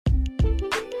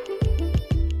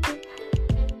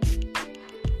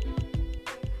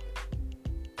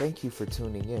Thank you for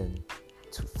tuning in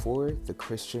to For the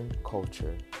Christian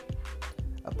Culture,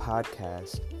 a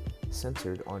podcast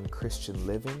centered on Christian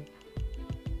living,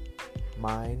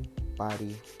 mind,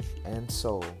 body, and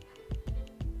soul.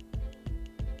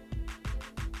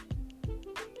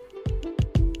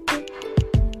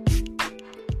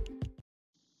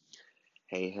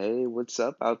 Hey, what's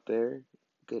up out there?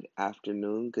 Good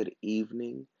afternoon, good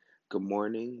evening, good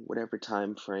morning, whatever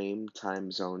time frame,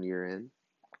 time zone you're in.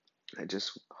 I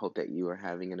just hope that you are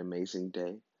having an amazing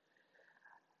day.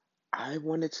 I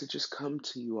wanted to just come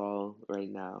to you all right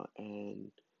now and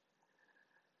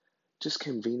just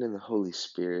convene in the Holy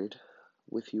Spirit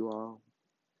with you all.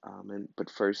 But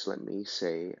first, let me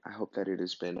say, I hope that it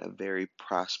has been a very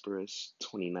prosperous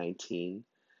 2019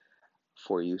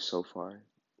 for you so far,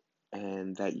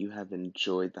 and that you have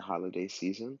enjoyed the holiday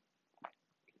season.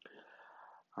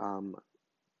 Um,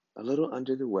 a little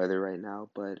under the weather right now,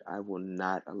 but I will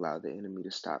not allow the enemy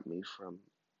to stop me from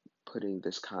putting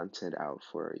this content out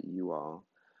for you all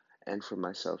and for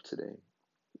myself today.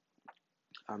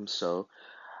 So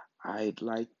I'd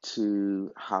like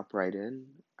to hop right in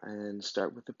and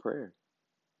start with a prayer.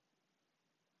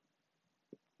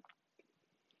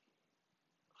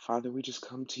 Father, we just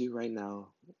come to you right now,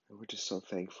 and we're just so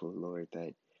thankful, Lord,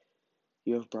 that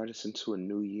you have brought us into a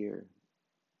new year,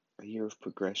 a year of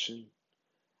progression,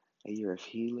 a year of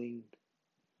healing,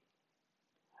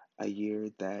 a year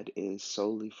that is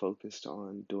solely focused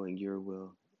on doing your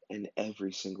will in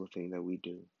every single thing that we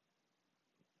do.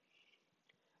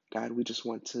 God, we just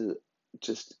want to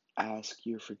just ask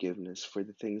your forgiveness for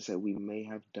the things that we may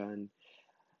have done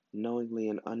knowingly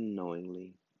and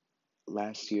unknowingly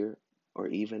last year or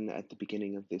even at the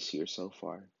beginning of this year so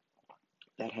far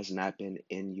that has not been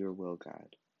in your will,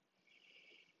 God.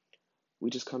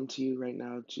 We just come to you right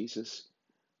now, Jesus,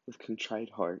 with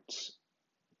contrite hearts,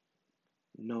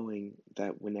 knowing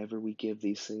that whenever we give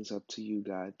these things up to you,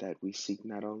 God, that we seek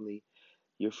not only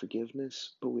your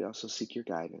forgiveness, but we also seek your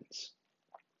guidance.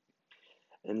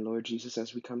 And Lord Jesus,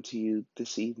 as we come to you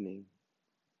this evening,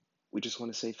 we just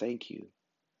want to say thank you.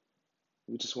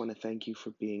 We just want to thank you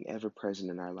for being ever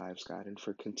present in our lives, God, and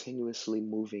for continuously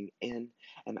moving in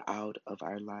and out of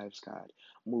our lives, God,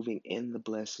 moving in the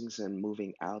blessings and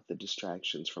moving out the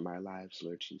distractions from our lives,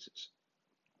 Lord Jesus.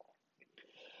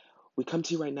 We come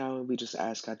to you right now and we just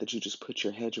ask, God, that you just put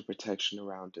your hedge of protection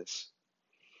around us.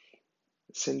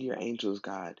 Send your angels,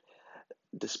 God.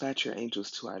 Dispatch your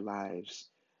angels to our lives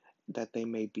that they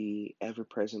may be ever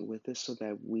present with us so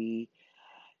that we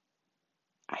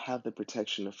have the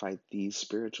protection to fight these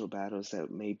spiritual battles that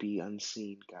may be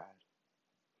unseen, God.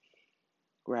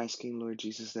 We're asking, Lord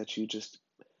Jesus, that you just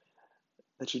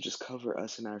cover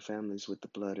us and our families with the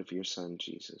blood of your Son,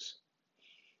 Jesus.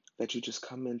 That you just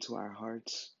come into our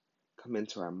hearts, come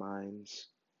into our minds,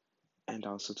 and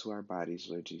also to our bodies,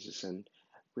 Lord Jesus, and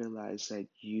realize that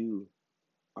you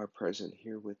are present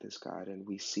here with us, God, and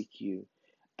we seek you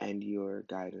and your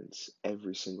guidance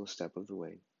every single step of the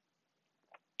way.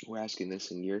 We're asking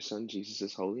this in your Son,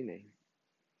 Jesus' holy name.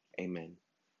 Amen.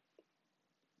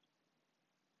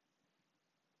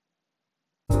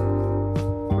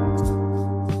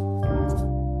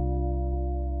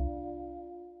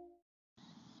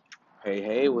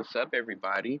 Hey, what's up,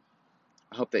 everybody?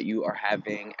 I hope that you are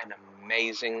having an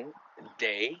amazing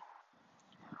day,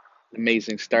 an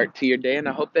amazing start to your day, and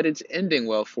I hope that it's ending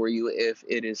well for you if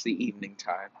it is the evening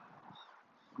time.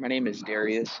 My name is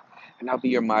Darius, and I'll be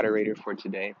your moderator for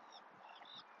today.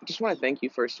 I just want to thank you,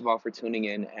 first of all, for tuning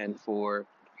in and for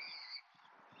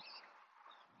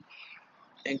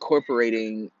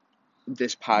incorporating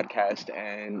this podcast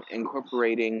and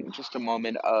incorporating just a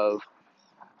moment of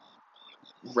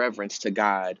reverence to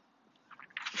God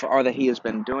for all that He has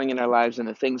been doing in our lives and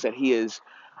the things that He is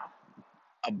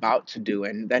about to do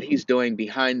and that He's doing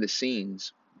behind the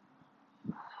scenes.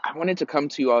 I wanted to come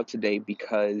to you all today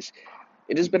because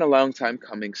it has been a long time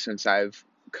coming since I've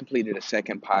completed a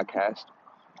second podcast.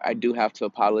 I do have to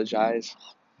apologize.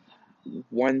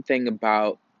 One thing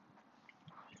about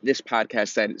this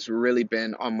podcast that has really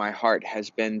been on my heart has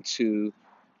been to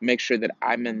make sure that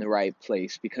I'm in the right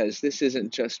place, because this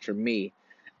isn't just for me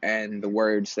and the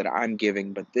words that I'm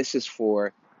giving, but this is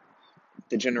for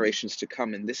the generations to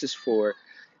come, and this is for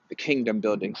the kingdom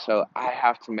building. So I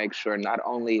have to make sure not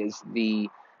only is the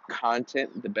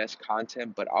content the best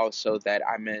content, but also that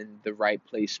I'm in the right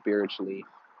place spiritually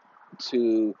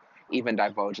to even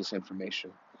divulge this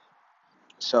information.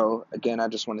 So again, I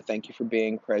just want to thank you for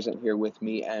being present here with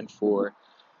me and for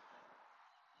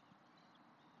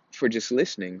just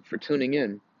listening, for tuning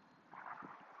in.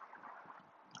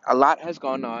 A lot has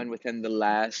gone on within the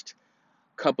last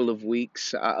couple of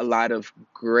weeks, a lot of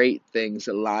great things,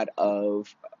 a lot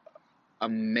of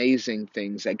amazing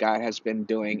things that God has been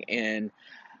doing in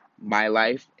my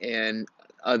life and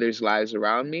others' lives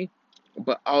around me.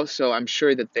 But also, I'm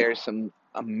sure that there's some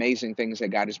amazing things that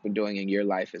God has been doing in your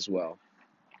life as well.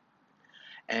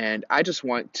 And I just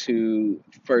want to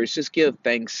first just give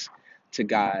thanks to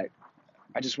God.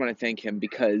 I just want to thank Him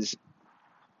because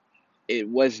it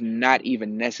was not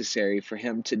even necessary for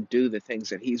Him to do the things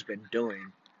that He's been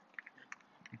doing.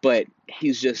 But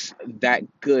He's just that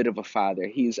good of a Father.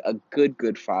 He's a good,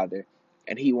 good Father.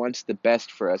 And He wants the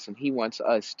best for us. And He wants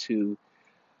us to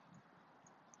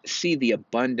see the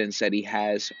abundance that He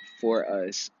has for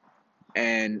us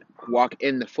and walk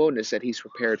in the fullness that He's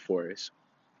prepared for us.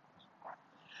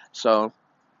 So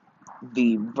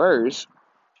the verse,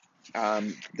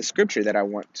 the scripture that I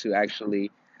want to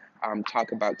actually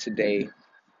talk about today,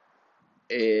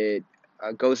 it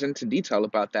goes into detail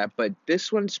about that. But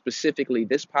this one specifically,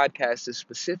 this podcast is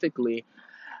specifically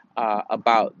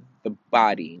about the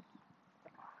body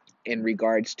in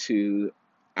regards to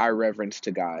our reverence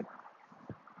to God.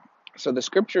 So the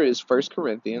scripture is 1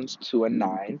 Corinthians 2 and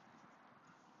 9.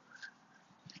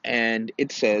 And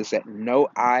it says that no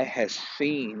eye has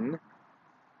seen,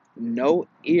 no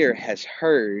ear has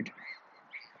heard,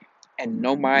 and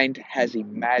no mind has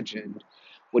imagined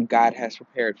what God has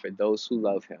prepared for those who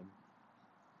love Him.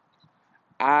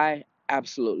 I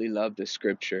absolutely love this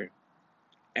scripture.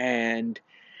 And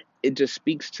it just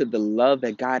speaks to the love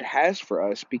that God has for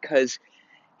us because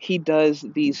He does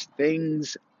these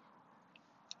things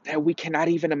that we cannot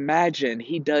even imagine.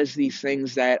 He does these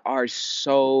things that are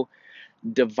so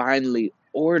divinely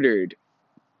ordered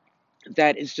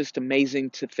that it's just amazing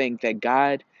to think that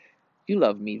God, you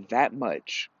love me that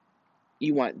much.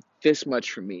 You want this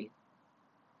much from me.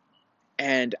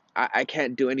 And I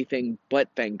can't do anything but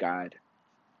thank God.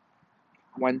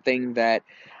 One thing that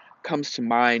comes to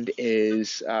mind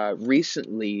is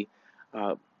recently,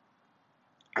 uh,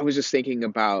 I was just thinking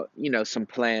about, some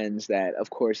plans that, of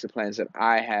course, the plans that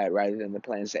I had rather than the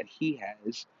plans that He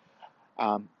has.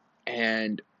 Um,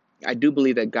 and I do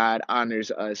believe that God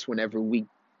honors us whenever we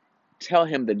tell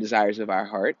Him the desires of our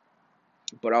heart,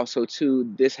 but also,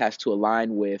 too, this has to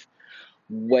align with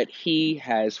what He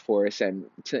has for us and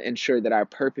to ensure that our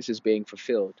purpose is being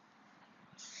fulfilled.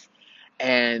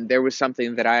 And there was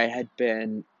something that I had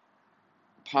been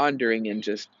pondering and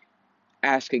just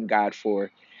asking God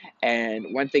for.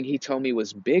 And one thing He told me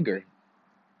was bigger.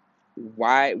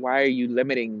 Why are you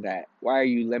limiting that? Why are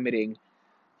you limiting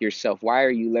yourself? Why are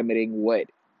you limiting what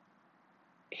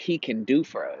He can do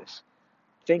for us?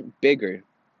 Think bigger.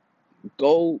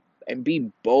 Go and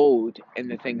be bold in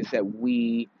the things that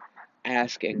we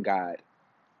ask in God.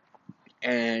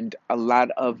 And a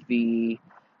lot of the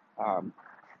um,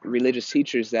 religious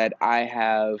teachers that I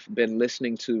have been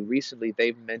listening to recently,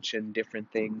 they've mentioned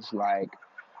different things like,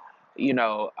 you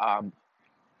know, um,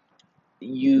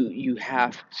 you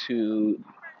have to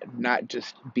not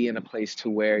just be in a place to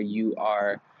where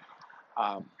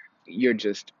um, you're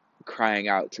just crying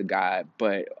out to God,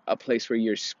 but a place where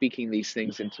you're speaking these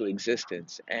things into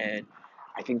existence. And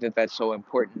I think that that's so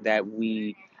important that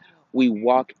we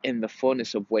walk in the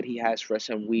fullness of what He has for us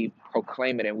and we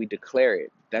proclaim it and we declare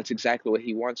it. That's exactly what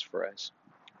He wants for us.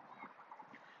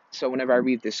 So whenever I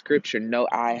read this scripture, no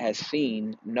eye has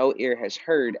seen, no ear has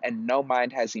heard, and no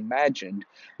mind has imagined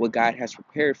what God has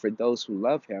prepared for those who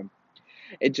love Him.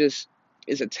 It just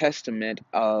is a testament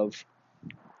of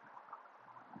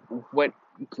what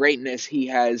greatness He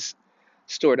has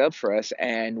stored up for us,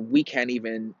 and we can't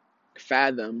even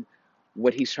fathom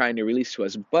what He's trying to release to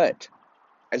us. But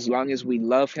as long as we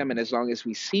love Him and as long as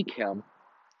we seek Him,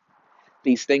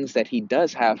 these things that He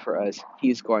does have for us,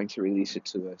 He's going to release it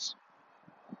to us.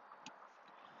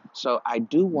 So I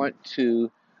do want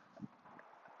to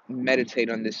meditate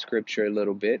on this scripture a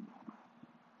little bit.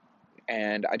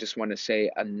 And I just want to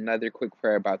say another quick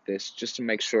prayer about this, just to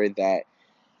make sure that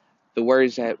the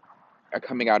words that are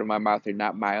coming out of my mouth are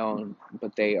not my own,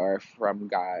 but they are from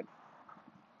God.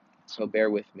 So bear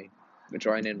with me,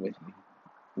 join in with me.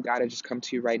 God, I just come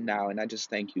to you right now, and I just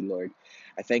thank you, Lord.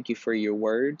 I thank you for your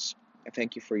words. I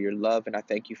thank you for your love, and I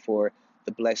thank you for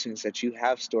the blessings that you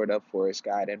have stored up for us,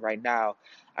 God. And right now,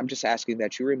 I'm just asking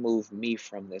that you remove me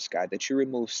from this, God, that you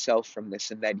remove self from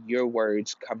this, and that your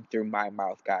words come through my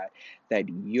mouth, God, that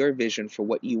your vision for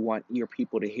what you want your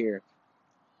people to hear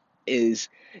is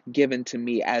given to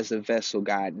me as a vessel,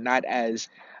 God, not as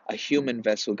a human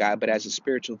vessel, God, but as a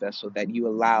spiritual vessel, that you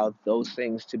allow those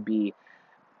things to be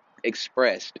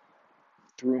expressed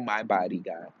through my body,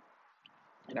 God.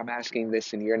 And I'm asking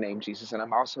this in your name, Jesus. And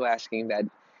I'm also asking that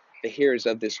the hearers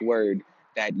of this word,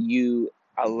 that you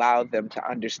allow them to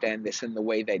understand this in the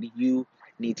way that you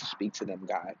need to speak to them,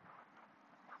 God.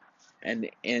 And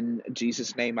in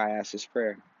Jesus' name, I ask this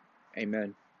prayer.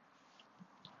 Amen.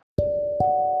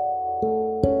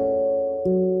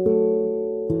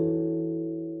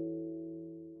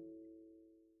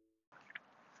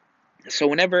 So,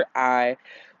 whenever I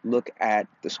look at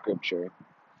the scripture,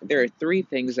 there are three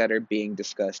things that are being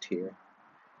discussed here,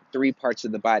 three parts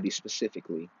of the body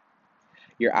specifically: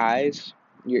 your eyes,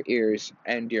 your ears,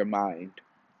 and your mind.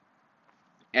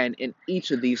 And in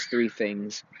each of these three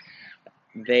things,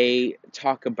 they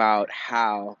talk about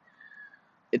how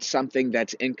it's something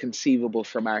that's inconceivable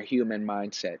from our human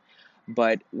mindset.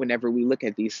 But whenever we look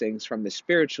at these things from the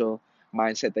spiritual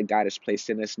mindset that God has placed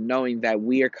in us, knowing that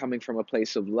we are coming from a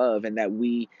place of love and that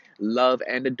we love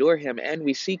and adore Him and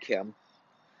we seek Him,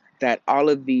 that all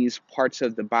of these parts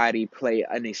of the body play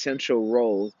an essential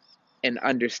role in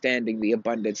understanding the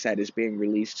abundance that is being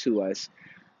released to us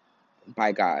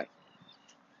by God.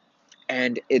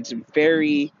 And it's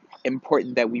very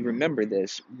important that we remember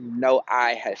this. No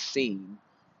eye has seen.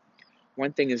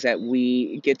 One thing is that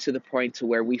we get to the point to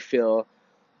where we feel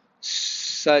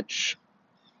such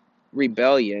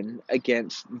rebellion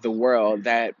against the world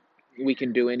that we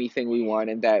can do anything we want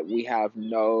and that we have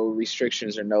no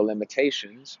restrictions or no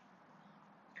limitations,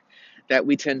 that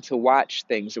we tend to watch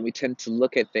things and we tend to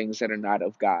look at things that are not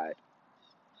of God.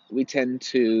 We tend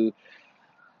to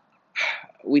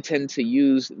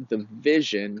use the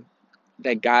vision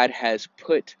that God has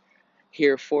put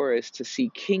here for us to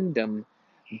see kingdom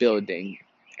building.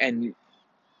 And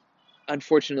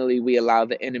unfortunately, we allow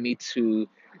the enemy to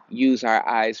use our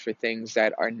eyes for things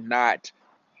that are not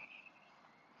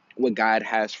what God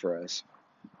has for us.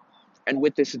 And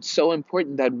with this, it's so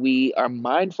important that we are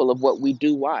mindful of what we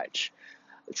do watch.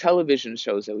 Television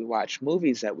shows that we watch,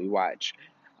 movies that we watch.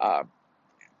 Uh,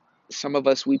 some of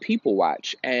us, we people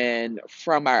watch. And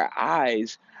from our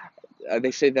eyes,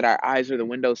 they say that our eyes are the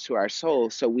windows to our soul.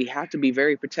 So we have to be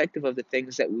very protective of the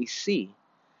things that we see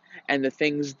and the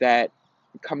things that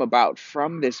come about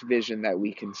from this vision that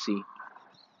we can see.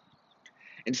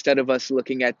 Instead of us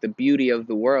looking at the beauty of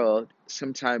the world,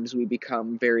 sometimes we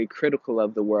become very critical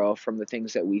of the world from the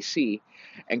things that we see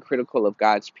and critical of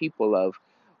God's people, of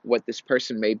what this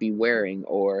person may be wearing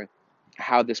or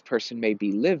how this person may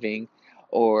be living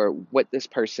or what this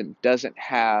person doesn't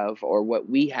have or what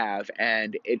we have.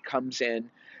 And it comes in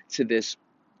to this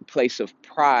place of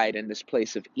pride and this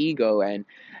place of ego and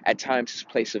at times this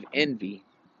place of envy.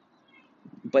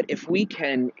 But if we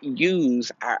can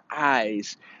use our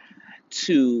eyes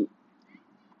to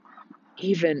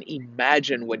even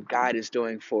imagine what God is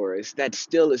doing for us, that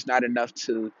still is not enough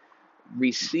to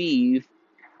receive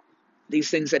these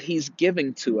things that He's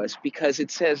giving to us, because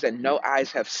it says that no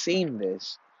eyes have seen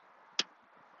this.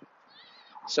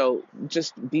 So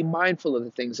just be mindful of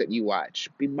the things that you watch,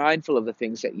 be mindful of the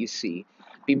things that you see,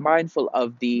 be mindful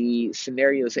of the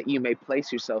scenarios that you may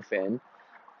place yourself in,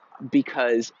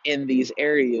 because in these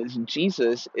areas,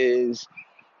 Jesus is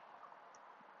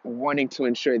wanting to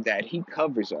ensure that He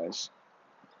covers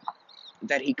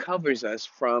us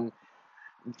from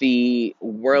the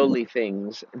worldly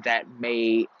things that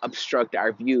may obstruct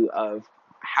our view of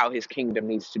how His kingdom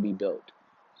needs to be built.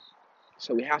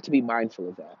 So we have to be mindful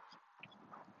of that.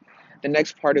 The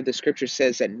next part of the scripture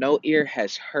says that no ear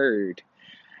has heard,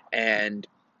 and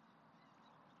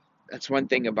that's one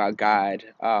thing about God.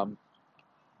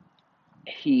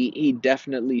 He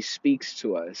definitely speaks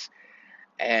to us,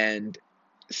 and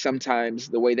sometimes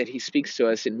the way that He speaks to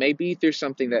us, it may be through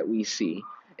something that we see,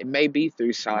 it may be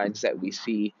through signs that we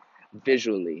see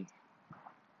visually,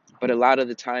 but a lot of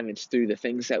the time it's through the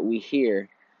things that we hear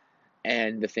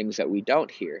and the things that we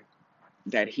don't hear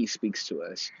that He speaks to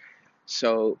us.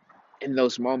 So in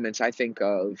those moments, I think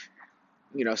of,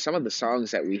 some of the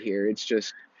songs that we hear. It's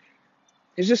just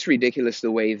ridiculous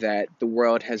the way that the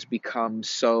world has become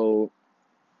so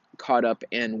caught up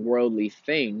in worldly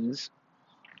things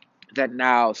that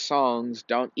now songs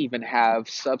don't even have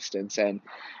substance, and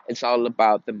it's all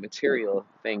about the material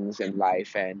things in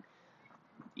life, and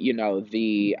you know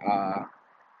the uh,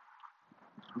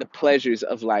 the pleasures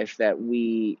of life that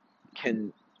we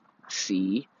can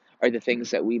see are the things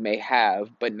that we may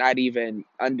have, but not even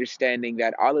understanding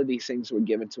that all of these things were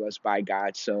given to us by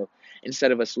God. So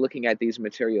instead of us looking at these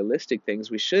materialistic things,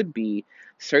 we should be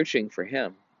searching for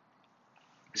Him.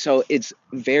 So it's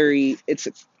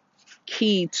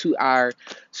key to our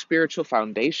spiritual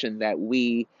foundation that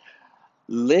we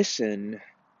listen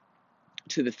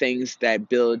to the things that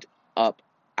build up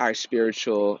our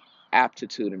spiritual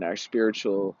aptitude and our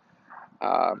spiritual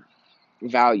uh,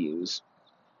 values.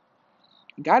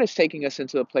 God is taking us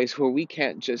into a place where we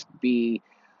can't just be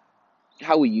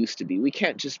how we used to be. We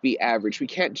can't just be average. We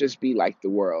can't just be like the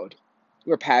world.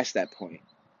 We're past that point.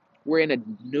 We're in a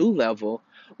new level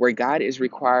where God is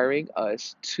requiring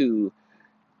us to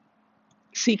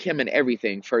seek Him in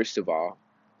everything, first of all,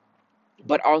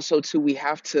 but also to we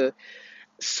have to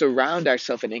surround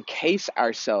ourselves and encase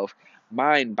ourselves,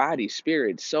 mind, body,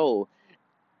 spirit, soul,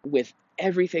 with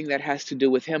everything that has to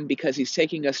do with Him, because He's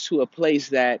taking us to a place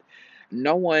that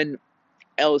no one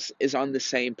else is on the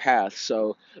same path.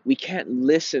 So we can't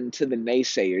listen to the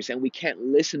naysayers and we can't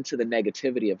listen to the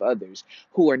negativity of others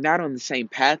who are not on the same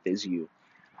path as you.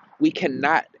 We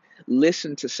cannot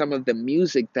listen to some of the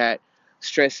music that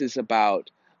stresses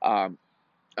um,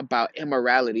 about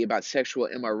immorality, about sexual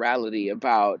immorality,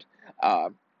 about uh,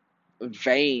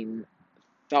 vain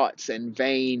thoughts and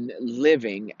vain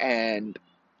living, and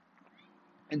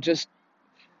just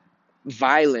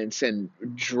violence and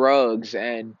drugs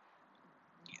and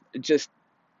just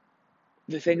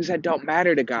the things that don't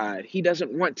matter to God. He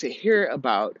doesn't want to hear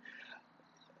about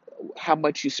how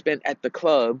much you spent at the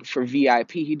club for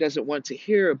VIP. He doesn't want to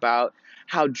hear about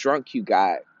how drunk you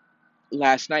got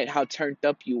last night, how turned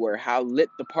up you were, how lit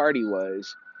the party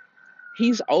was.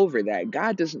 He's over that.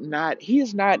 God does not, He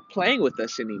is not playing with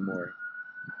us anymore.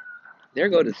 There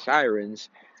go the sirens.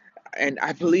 And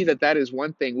I believe that that is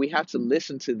one thing. We have to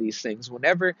listen to these things.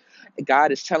 Whenever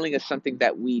God is telling us something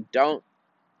that we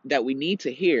need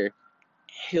to hear,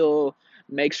 He'll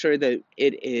make sure that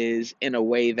it is in a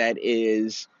way that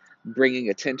is bringing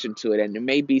attention to it. And it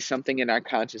may be something in our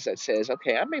conscience that says,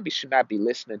 okay, I maybe should not be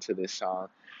listening to this song.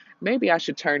 Maybe I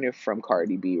should turn it from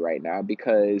Cardi B right now,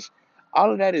 because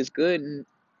all of that is good. And,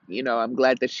 I'm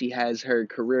glad that she has her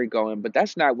career going, but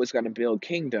that's not what's going to build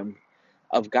kingdom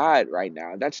of God right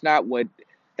now. That's not what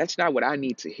I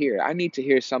need to hear. I need to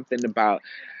hear something about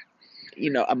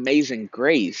amazing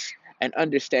grace and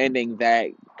understanding that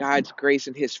God's grace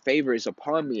and His favor is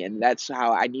upon me. And that's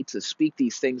how I need to speak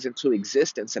these things into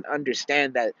existence and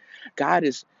understand that God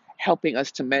is helping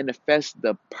us to manifest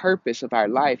the purpose of our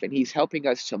life, and He's helping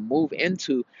us to move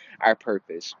into our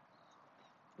purpose.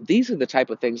 These are the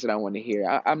type of things that I want to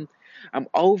hear. I'm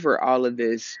over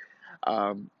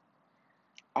um,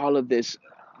 all of this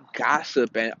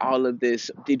gossip and all of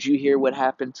this. Did you hear what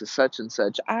happened to such and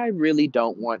such? I really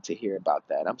don't want to hear about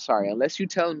that. I'm sorry, unless you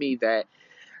tell me that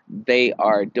they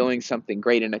are doing something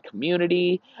great in a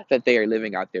community, that they are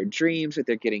living out their dreams, that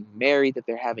they're getting married, that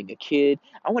they're having a kid.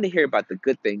 I want to hear about the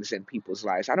good things in people's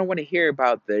lives. I don't want to hear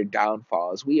about their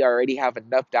downfalls. We already have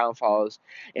enough downfalls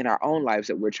in our own lives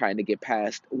that we're trying to get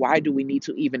past. Why do we need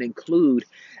to even include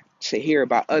to hear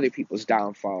about other people's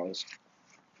downfalls?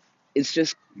 It's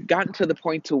just gotten to the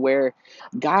point to where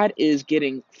God is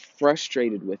getting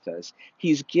frustrated with us.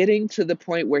 He's getting to the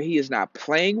point where He is not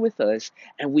playing with us,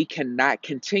 and we cannot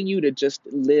continue to just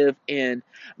live in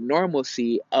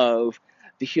normalcy of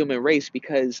the human race,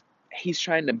 because He's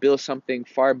trying to build something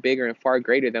far bigger and far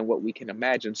greater than what we can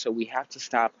imagine. So we have to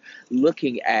stop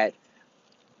looking at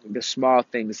the small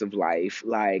things of life,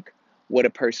 like what a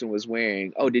person was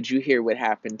wearing. Oh, did you hear what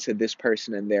happened to this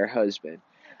person and their husband?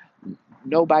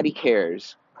 Nobody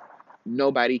cares.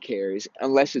 Nobody cares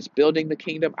unless it's building the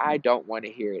kingdom. I don't want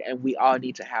to hear it. And we all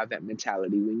need to have that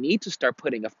mentality. We need to start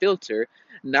putting a filter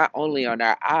not only on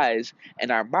our eyes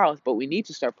and our mouth, but we need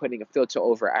to start putting a filter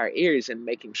over our ears and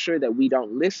making sure that we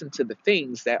don't listen to the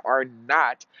things that are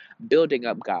not building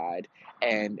up God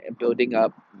and building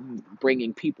up,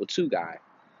 bringing people to God.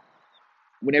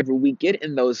 Whenever we get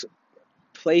in those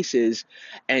places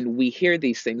and we hear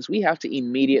these things, we have to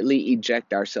immediately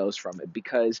eject ourselves from it,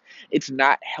 because it's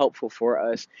not helpful for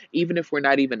us. Even if we're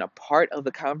not even a part of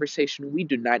the conversation, we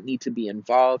do not need to be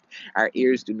involved. Our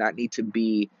ears do not need to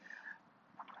be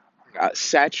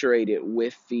saturated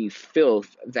with the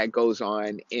filth that goes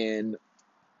on in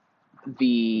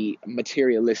the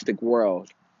materialistic world.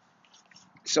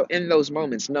 So, in those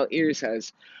moments, no ears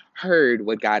has heard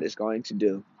what God is going to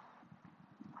do.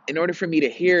 In order for me to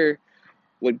hear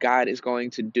what God is going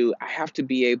to do, I have to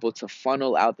be able to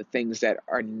funnel out the things that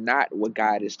are not what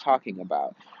God is talking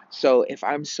about. So if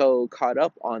I'm so caught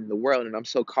up on the world and I'm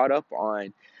so caught up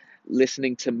on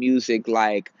listening to music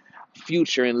like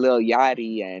Future and Lil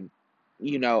Yachty and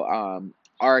you know um,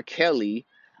 R. Kelly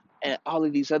and all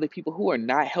of these other people who are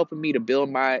not helping me to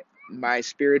build my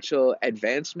spiritual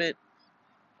advancement,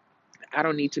 I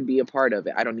don't need to be a part of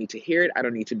it. I don't need to hear it. I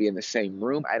don't need to be in the same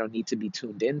room. I don't need to be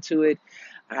tuned into it.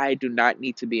 I do not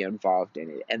need to be involved in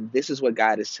it. And this is what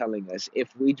God is telling us. If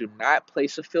we do not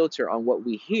place a filter on what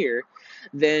we hear,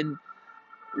 then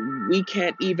we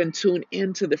can't even tune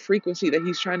into the frequency that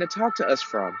He's trying to talk to us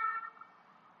from.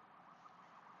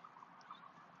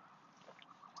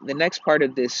 The next part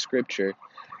of this scripture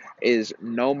is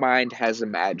no mind has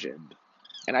imagined.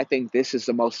 And I think this is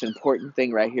the most important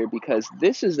thing right here, because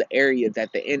this is the area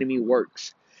that the enemy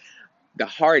works the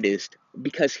hardest,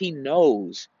 because he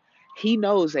knows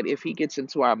that if he gets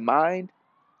into our mind,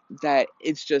 that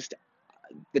it's just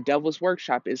the devil's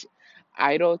workshop is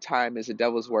idle time is a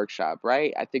devil's workshop,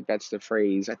 right? I think that's the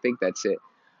phrase. I think that's it.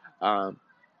 Um,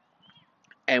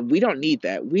 and we don't need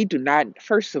that. We do not.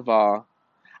 First of all,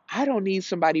 I don't need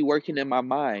somebody working in my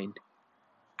mind.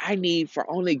 I need for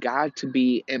only God to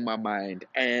be in my mind.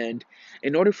 And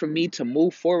in order for me to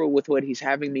move forward with what He's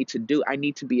having me to do, I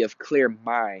need to be of clear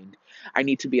mind. I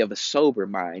need to be of a sober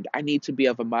mind. I need to be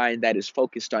of a mind that is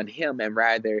focused on Him and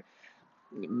rather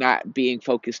not being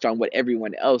focused on what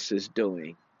everyone else is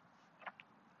doing.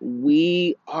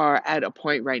 We are at a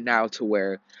point right now to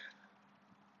where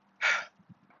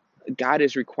God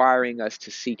is requiring us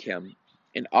to seek Him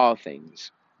in all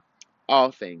things,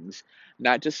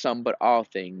 not just some, but all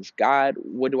things. God,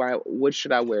 what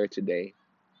should I wear today?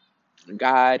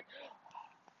 God,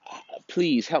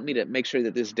 please help me to make sure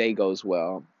that this day goes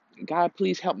well. God,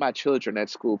 please help my children at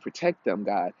school, protect them,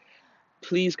 God.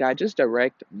 Please, God, just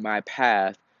direct my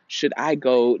path. Should I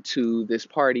go to this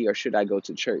party or should I go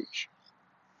to church?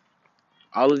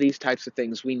 All of these types of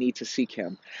things, we need to seek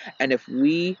Him. And if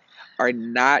we are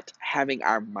not having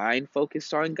our mind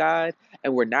focused on God,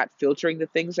 and we're not filtering the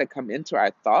things that come into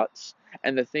our thoughts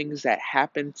and uh, the things that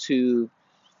happen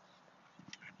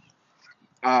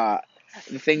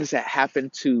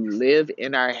to live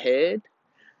in our head,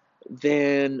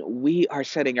 then we are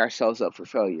setting ourselves up for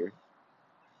failure.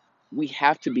 We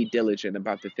have to be diligent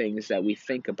about the things that we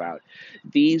think about.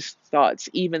 These thoughts,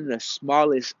 even the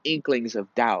smallest inklings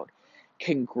of doubt,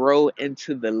 can grow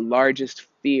into the largest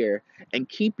fear and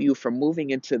keep you from moving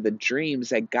into the dreams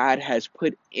that God has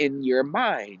put in your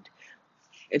mind.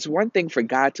 It's one thing for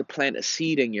God to plant a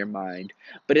seed in your mind,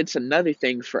 but it's another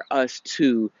thing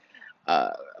uh,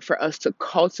 for us to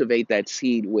cultivate that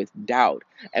seed with doubt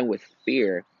and with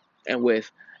fear and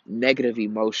with negative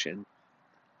emotion.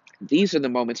 These are the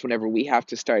moments whenever we have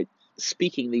to start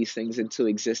speaking these things into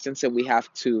existence, and we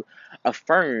have to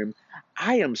affirm,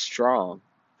 I am strong.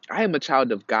 I am a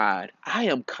child of God. I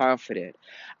am confident.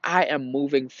 I am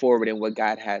moving forward in what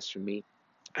God has for me.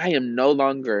 I am no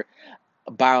longer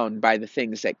bound by the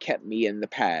things that kept me in the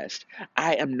past.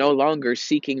 I am no longer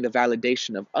seeking the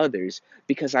validation of others,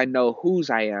 because I know whose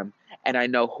I am and I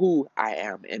know who I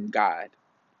am in God.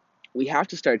 We have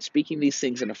to start speaking these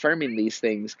things and affirming these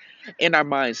things in our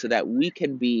minds so that we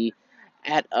can be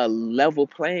at a level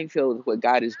playing field with what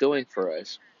God is doing for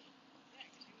us.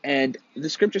 And the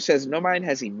scripture says, no mind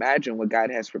has imagined what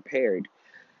God has prepared.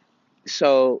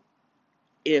 So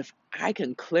if I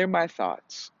can clear my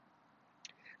thoughts,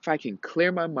 if I can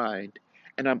clear my mind,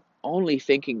 and I'm only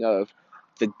thinking of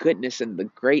the goodness and the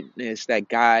greatness that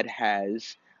God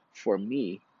has for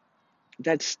me,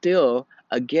 that still,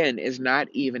 again, is not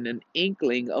even an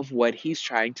inkling of what He's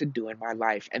trying to do in my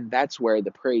life. And that's where the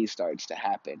praise starts to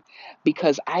happen.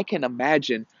 Because I can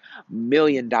imagine $1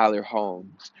 million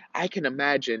homes, I can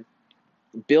imagine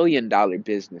 $1 billion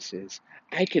businesses.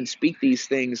 I can speak these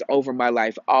things over my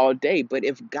life all day. But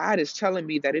if God is telling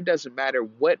me that it doesn't matter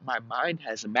what my mind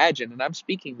has imagined, and I'm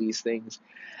speaking these things,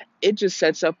 it just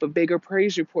sets up a bigger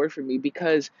praise report for me,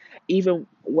 because even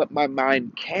what my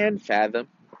mind can fathom,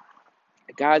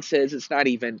 God says it's not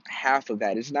even half of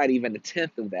that. It's not even a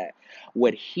tenth of that.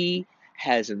 What He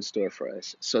has in store for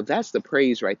us. So that's the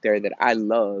praise right there that I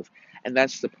love. And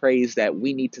that's the praise that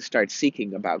we need to start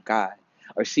seeking about God,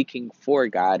 or seeking for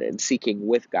God and seeking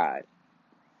with God.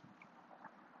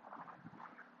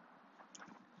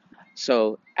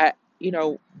 So,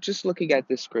 just looking at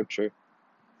this scripture,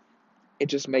 it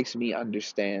just makes me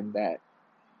understand that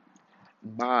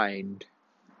mind,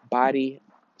 body,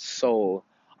 soul,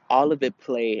 all of it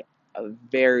play a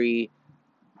very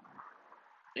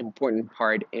important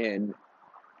part in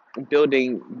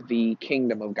building the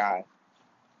kingdom of God.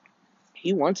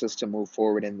 He wants us to move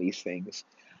forward in these things.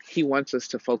 He wants us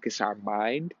to focus our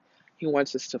mind. He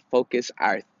wants us to focus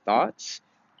our thoughts.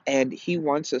 And He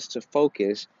wants us to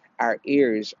focus our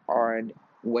ears on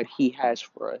what He has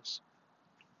for us.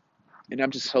 And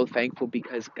I'm just so thankful,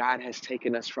 because God has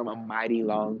taken us from a mighty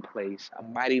long place, a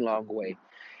mighty long way.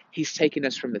 He's taken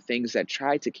us from the things that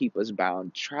try to keep us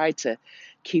bound, try to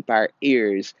keep our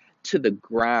ears to the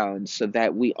ground so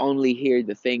that we only hear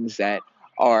the things that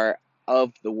are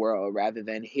of the world, rather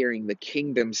than hearing the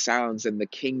kingdom sounds and the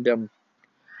kingdom,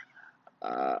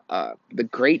 the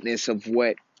greatness of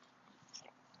what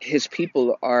His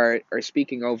people are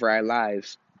speaking over our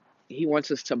lives. He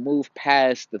wants us to move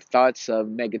past the thoughts of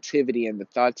negativity and the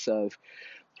thoughts of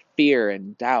fear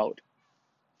and doubt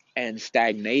and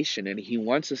stagnation. And He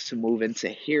wants us to move into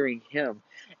hearing Him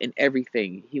in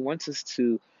everything. He wants us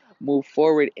to move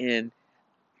forward in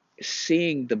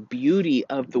seeing the beauty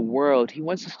of the world. He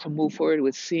wants us to move forward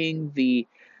with seeing the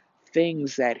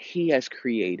things that He has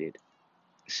created,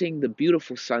 seeing the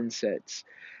beautiful sunsets,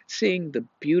 seeing the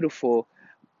beautiful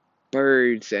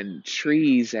birds and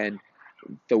trees and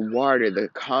the water, the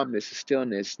calmness, the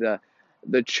stillness, the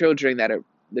children that are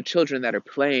the children that are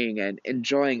playing and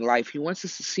enjoying life. He wants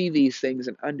us to see these things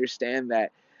and understand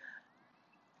that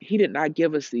He did not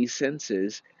give us these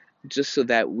senses just so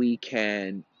that we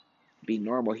can be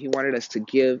normal. He wanted us to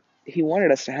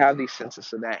have these senses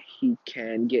so that He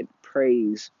can get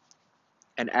praise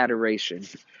and adoration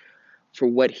for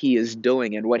what He is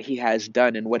doing and what He has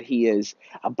done and what He is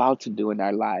about to do in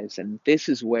our lives. And this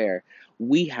is where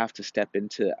we have to step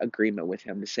into agreement with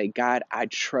Him to say, God, I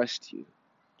trust you.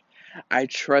 I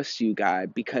trust you,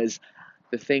 God, because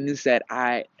the things that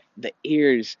the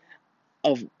ears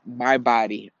of my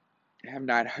body have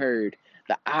not heard,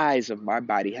 the eyes of my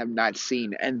body have not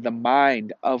seen, and the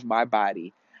mind of my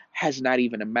body has not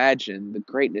even imagined the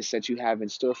greatness that you have in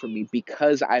store for me,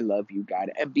 because I love you, God,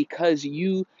 and because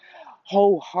you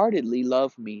wholeheartedly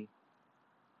love me,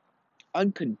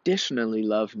 unconditionally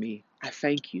love me. I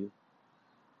thank you.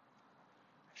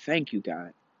 Thank you,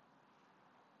 God.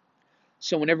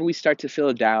 So whenever we start to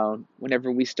feel down,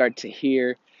 whenever we start to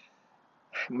hear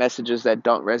messages that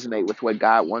don't resonate with what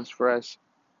God wants for us,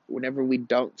 whenever we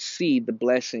don't see the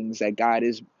blessings that God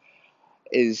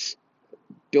is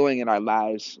doing in our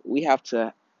lives, we have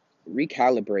to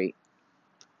recalibrate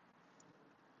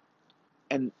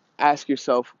and ask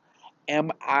yourself,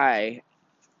 am I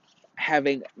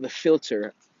having the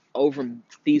filter over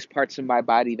these parts of my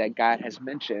body that God has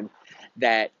mentioned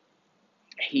that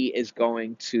He is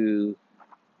going to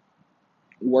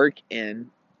work in,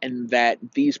 and that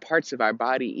these parts of our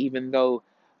body, even though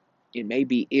it may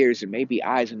be ears, it may be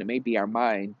eyes, and it may be our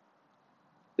mind,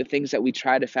 the things that we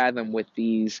try to fathom with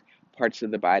these parts of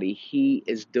the body, He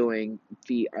is doing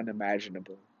the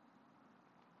unimaginable.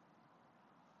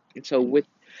 And so,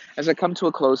 as I come to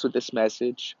a close with this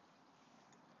message,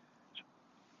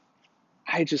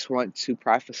 I just want to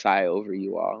prophesy over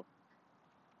you all.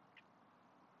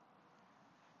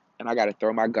 And I got to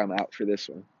throw my gum out for this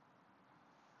one.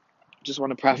 Just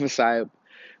want to prophesy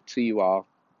to you all.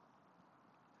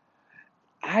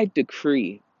 I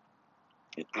decree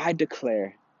and I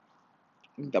declare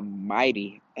in the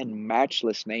mighty and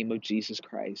matchless name of Jesus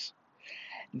Christ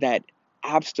that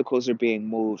obstacles are being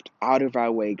moved out of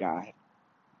our way, God.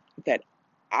 That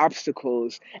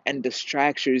obstacles and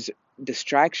distractions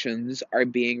are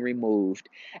being removed,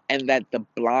 and that the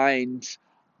blinds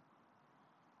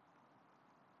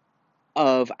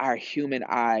of our human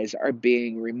eyes are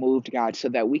being removed, God, so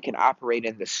that we can operate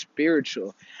in the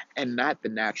spiritual and not the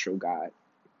natural, God.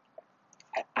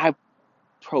 I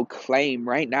proclaim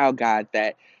right now, God,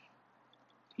 that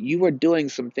you are doing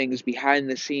some things behind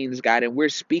the scenes, God, and we're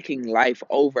speaking life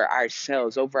over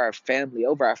ourselves, over our family,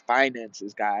 over our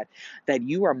finances, God, that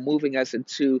you are moving us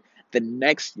into the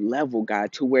next level,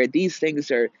 God, to where these things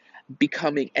are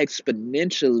becoming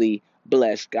exponentially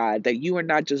blessed, God, that you are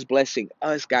not just blessing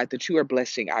us, God, that you are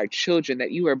blessing our children,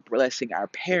 that you are blessing our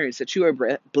parents, that you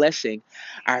are blessing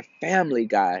our family,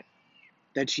 God,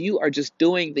 that you are just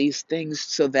doing these things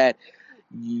so that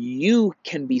you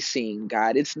can be seen,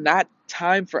 God. It's not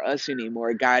time for us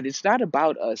anymore, God. It's not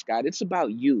about us, God. It's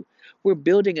about you. We're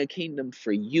building a kingdom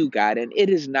for you, God. And it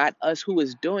is not us who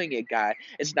is doing it, God.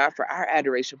 It's not for our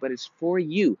adoration, but it's for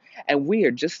you. And we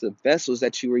are just the vessels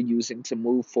that you are using to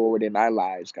move forward in our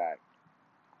lives, God.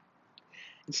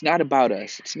 It's not about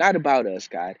us. It's not about us,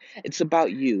 God. It's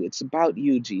about you. It's about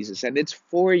you, Jesus. And it's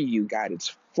for you, God.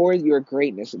 It's for your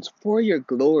greatness. It's for your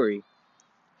glory.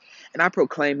 And I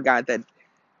proclaim, God, that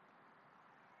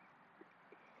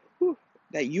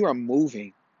you are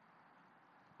moving.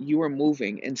 You are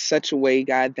moving in such a way,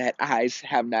 God, that eyes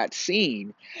have not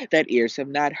seen, that ears have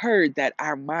not heard, that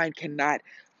our mind cannot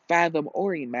fathom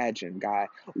or imagine, God,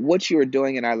 what you are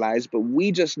doing in our lives. But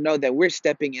we just know that we're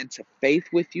stepping into faith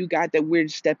with you, God, that we're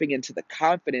stepping into the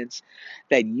confidence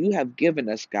that you have given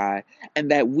us, God,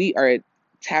 and that we are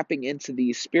tapping into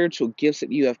these spiritual gifts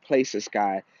that you have placed us,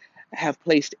 God, have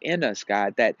placed in us,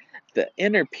 God, that the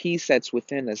inner peace that's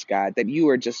within us, God, that you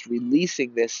are just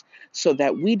releasing this so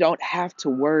that we don't have to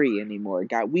worry anymore,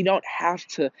 God. We don't have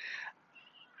to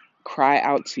cry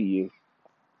out to you.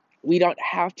 We don't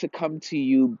have to come to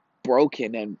you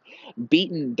broken and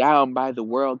beaten down by the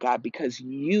world, God, because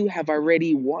you have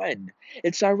already won.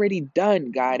 It's already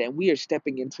done, God, and we are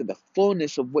stepping into the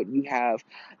fullness of what you have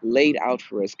laid out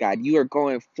for us, God. You are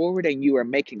going forward and you are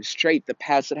making straight the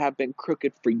paths that have been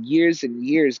crooked for years and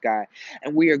years, God.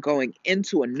 And we are going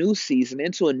into a new season,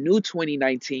 into a new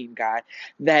 2019, God,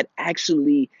 that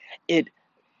actually it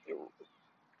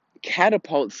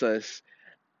catapults us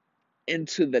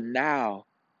into the now,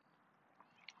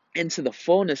 into the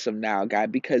fullness of now,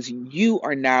 God, because you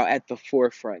are now at the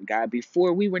forefront, God.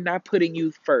 Before we were not putting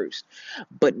you first,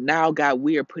 but now, God,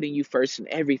 we are putting you first in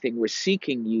everything. We're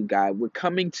seeking you, God. We're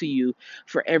coming to you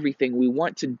for everything we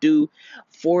want to do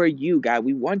for you, God.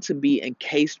 We want to be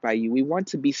encased by you. We want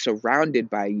to be surrounded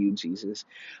by you, Jesus.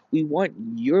 We want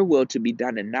your will to be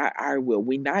done and not our will.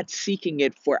 We're not seeking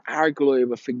it for our glory,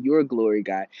 but for your glory,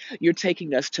 God. You're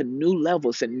taking us to new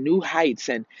levels and new heights,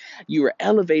 and you are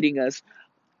elevating us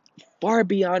far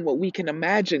beyond what we can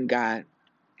imagine, God.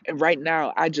 And right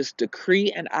now, I just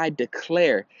decree and I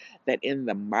declare that in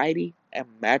the mighty and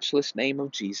matchless name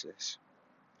of Jesus,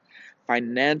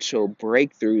 financial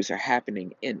breakthroughs are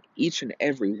happening in each and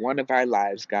every one of our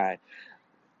lives, God.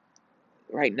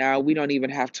 Right now, we don't even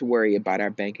have to worry about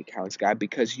our bank accounts, God,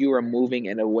 because you are moving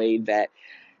in a way that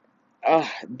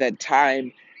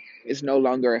time is no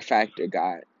longer a factor,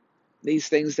 God. These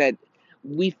things that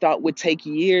we thought would take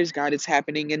years, God, it's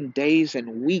happening in days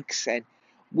and weeks. And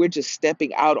we're just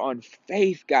stepping out on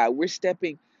faith, God. We're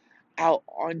stepping out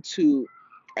onto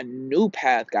a new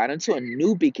path, God, into a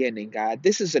new beginning, God.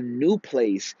 This is a new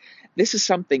place. This is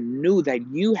something new that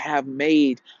you have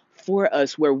made for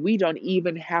us where we don't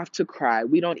even have to cry.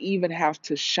 We don't even have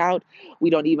to shout.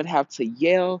 We don't even have to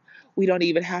yell. We don't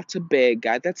even have to beg,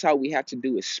 God. That's all we have to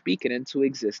do is speak it into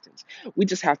existence. We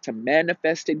just have to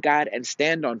manifest it, God, and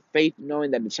stand on faith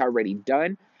knowing that it's already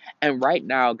done. And right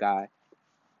now, God,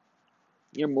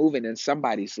 you're moving in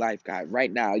somebody's life, God,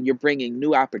 right now. You're bringing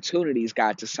new opportunities,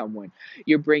 God, to someone.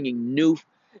 You're bringing new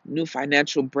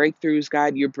financial breakthroughs,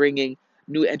 God. You're bringing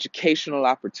new educational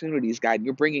opportunities, God.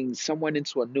 You're bringing someone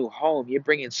into a new home. You're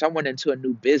bringing someone into a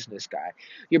new business, God.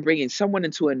 You're bringing someone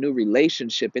into a new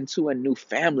relationship, into a new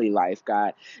family life,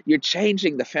 God. You're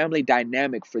changing the family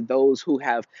dynamic for those who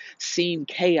have seen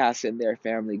chaos in their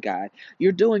family, God.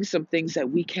 You're doing some things that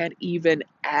we can't even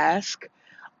ask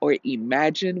or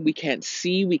imagine. We can't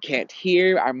see, we can't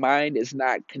hear. Our mind is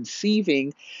not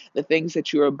conceiving the things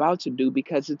that you're about to do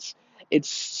because it's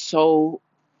so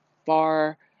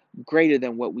far greater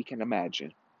than what we can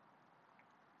imagine.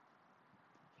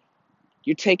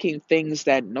 You're taking things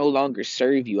that no longer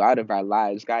serve you out of our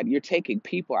lives, God. You're taking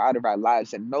people out of our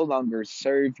lives that no longer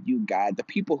serve you, God. The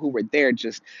people who were there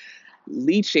just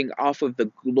leeching off of the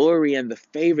glory and the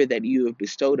favor that you have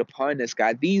bestowed upon us,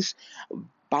 God. These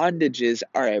bondages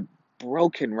are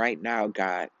broken right now,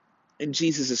 God. In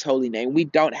Jesus' holy name, we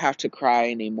don't have to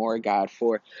cry anymore, God,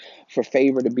 for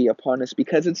favor to be upon us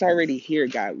because it's already here,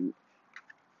 God.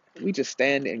 We just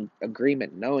stand in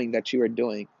agreement knowing that you are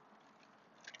doing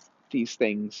these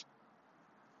things,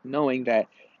 knowing that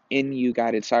in you,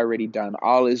 God, it's already done.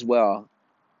 All is well,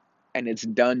 and it's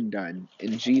done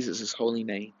in Jesus' holy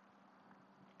name.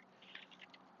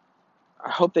 I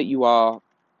hope that you all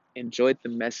enjoyed the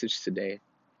message today,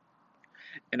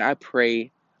 and I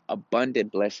pray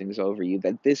abundant blessings over you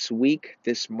that this week,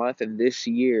 this month, and this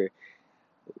year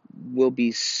will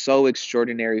be so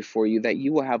extraordinary for you that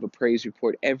you will have a praise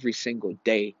report every single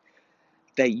day,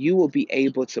 that you will be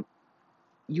able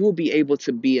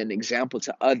to be an example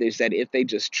to others that if they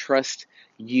just trust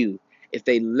you, if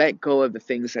they let go of the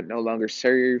things that no longer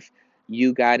serve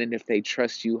you, God, and if they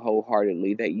trust you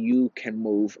wholeheartedly, that you can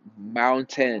move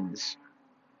mountains.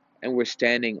 And we're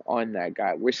standing on that,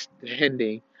 God. We're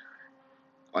standing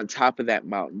on top of that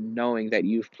mountain, knowing that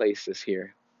you've placed us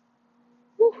here.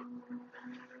 Woo.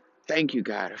 Thank you,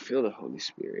 God. I feel the Holy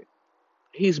Spirit.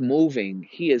 He's moving.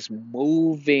 He is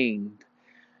moving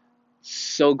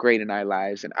so great in our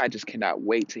lives, and I just cannot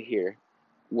wait to hear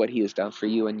what He has done for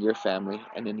you and your family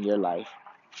and in your life.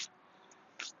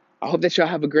 I hope that y'all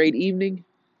have a great evening.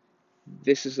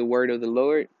 This is the word of the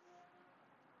Lord.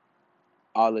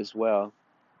 All is well.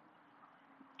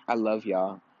 I love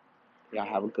y'all. Y'all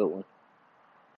have a good one.